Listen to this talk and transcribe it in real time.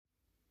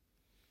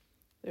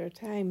There are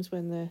times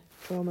when the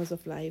traumas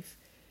of life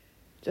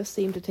just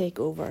seem to take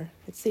over.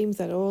 It seems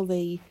that all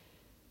the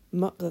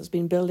muck that's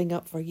been building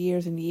up for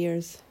years and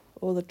years,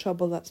 all the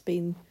trouble that's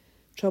been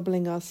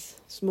troubling us,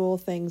 small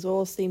things,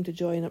 all seem to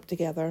join up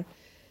together,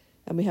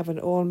 and we have an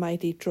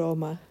almighty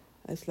trauma.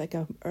 It's like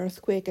an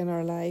earthquake in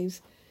our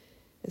lives.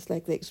 It's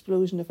like the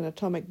explosion of an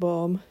atomic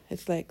bomb.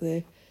 It's like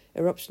the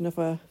eruption of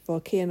a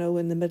volcano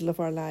in the middle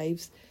of our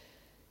lives.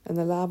 And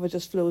the lava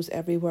just flows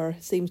everywhere.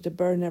 It seems to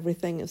burn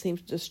everything. It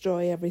seems to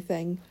destroy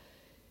everything.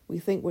 We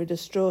think we're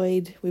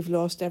destroyed. We've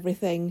lost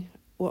everything.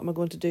 What am I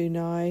going to do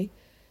now?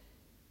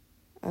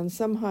 And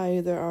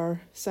somehow there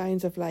are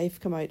signs of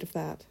life come out of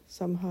that.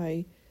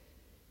 Somehow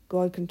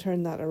God can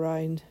turn that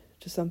around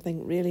to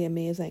something really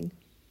amazing.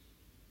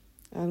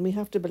 And we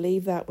have to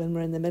believe that when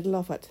we're in the middle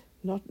of it.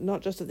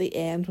 Not just at the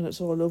end when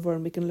it's all over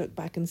and we can look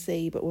back and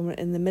see, but when we're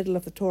in the middle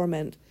of the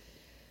torment,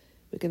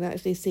 we can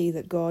actually see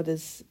that God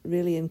is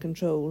really in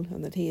control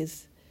and that He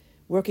is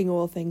working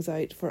all things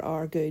out for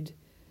our good.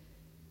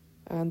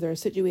 And there are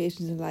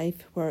situations in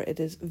life where it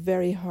is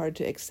very hard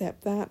to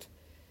accept that,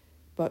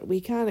 but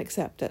we can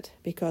accept it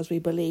because we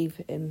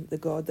believe in the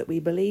God that we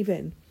believe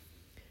in.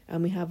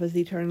 And we have His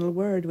eternal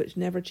word, which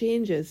never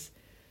changes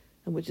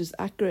and which is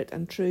accurate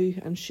and true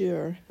and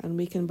sure, and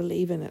we can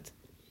believe in it.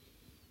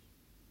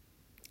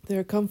 There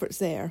are comforts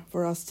there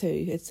for us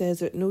too. It says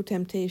that no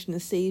temptation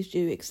has seized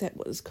you except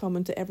what is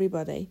common to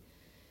everybody.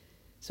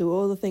 So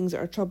all the things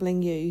that are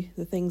troubling you,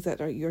 the things that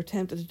you're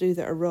tempted to do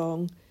that are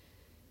wrong,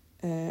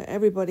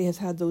 everybody has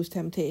had those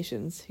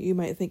temptations. You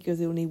might think you're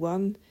the only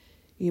one.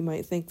 You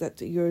might think that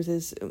yours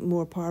is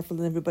more powerful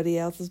than everybody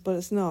else's, but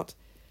it's not.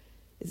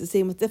 It's the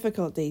same with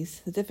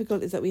difficulties. The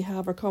difficulties that we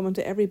have are common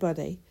to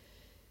everybody.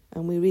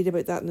 And we read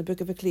about that in the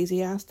book of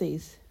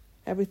Ecclesiastes.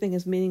 Everything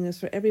is meaningless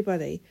for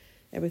everybody.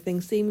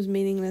 Everything seems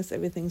meaningless,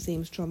 everything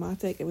seems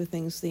traumatic,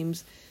 everything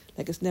seems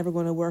like it's never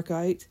going to work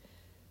out.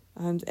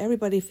 And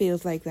everybody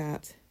feels like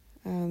that.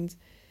 And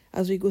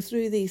as we go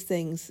through these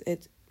things,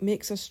 it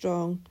makes us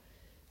strong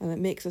and it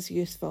makes us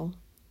useful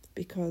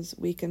because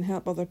we can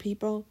help other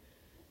people.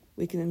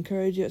 We can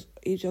encourage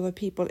each other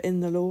people in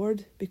the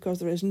Lord because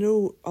there is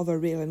no other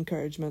real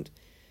encouragement.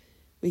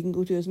 We can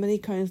go to as many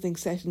counselling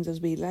sessions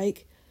as we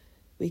like.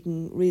 We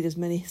can read as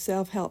many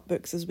self-help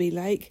books as we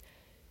like.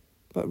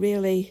 But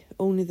really,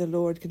 only the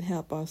Lord can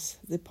help us.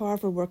 The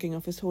powerful working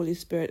of His Holy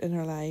Spirit in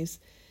our lives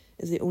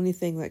is the only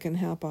thing that can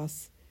help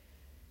us.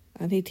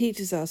 And He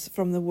teaches us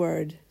from the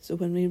Word. So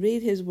when we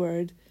read His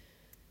Word,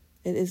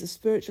 it is a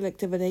spiritual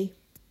activity.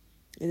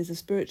 It is a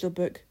spiritual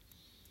book.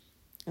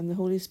 And the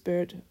Holy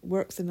Spirit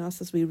works in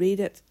us as we read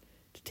it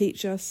to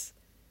teach us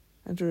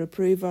and to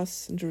reprove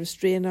us and to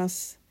restrain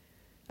us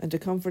and to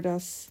comfort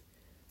us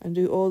and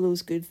do all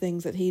those good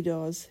things that He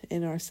does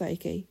in our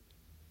psyche.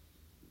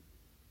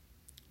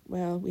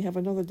 Well, we have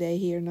another day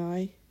here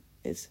now.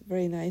 It's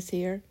very nice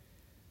here.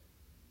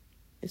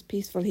 It's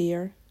peaceful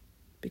here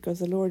because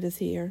the Lord is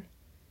here.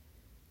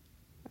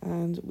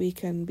 And we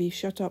can be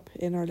shut up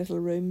in our little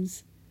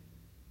rooms.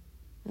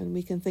 And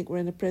we can think we're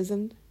in a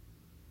prison.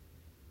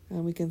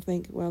 And we can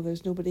think, well,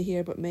 there's nobody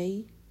here but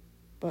me.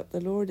 But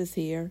the Lord is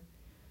here.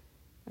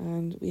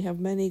 And we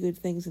have many good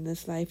things in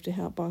this life to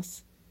help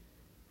us.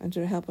 And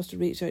to help us to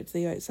reach out to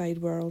the outside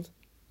world.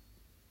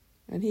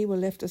 And He will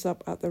lift us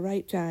up at the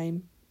right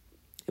time.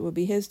 It will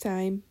be His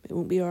time, it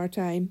won't be our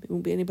time, it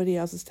won't be anybody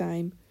else's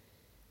time,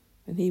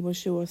 and He will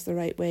show us the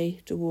right way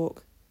to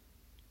walk.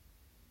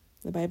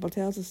 The Bible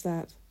tells us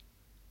that.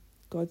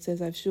 God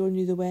says, I've shown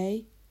you the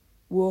way,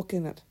 walk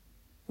in it.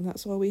 And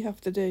that's all we have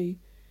to do.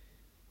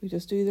 We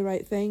just do the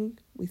right thing,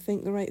 we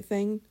think the right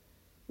thing,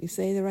 we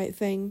say the right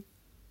thing,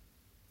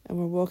 and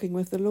we're walking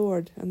with the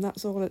Lord, and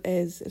that's all it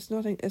is. It's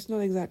not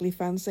exactly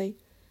fancy,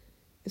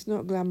 it's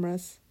not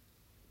glamorous.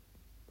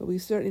 But we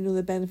certainly know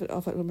the benefit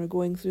of it when we're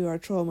going through our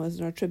traumas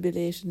and our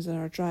tribulations and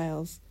our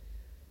trials.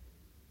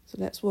 So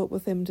let's walk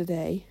with Him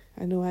today.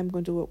 I know I'm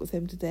going to walk with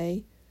Him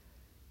today.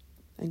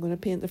 I'm going to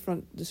paint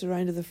the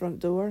surround of the front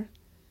door.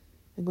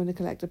 I'm going to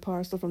collect a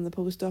parcel from the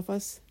post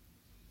office.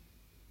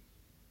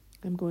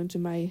 I'm going to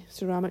my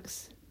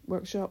ceramics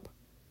workshop.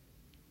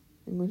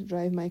 I'm going to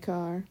drive my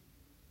car.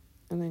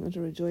 And I'm going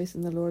to rejoice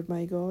in the Lord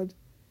my God.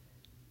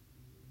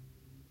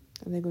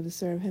 And I'm going to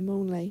serve Him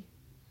only.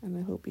 And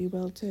I hope you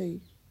will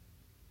too.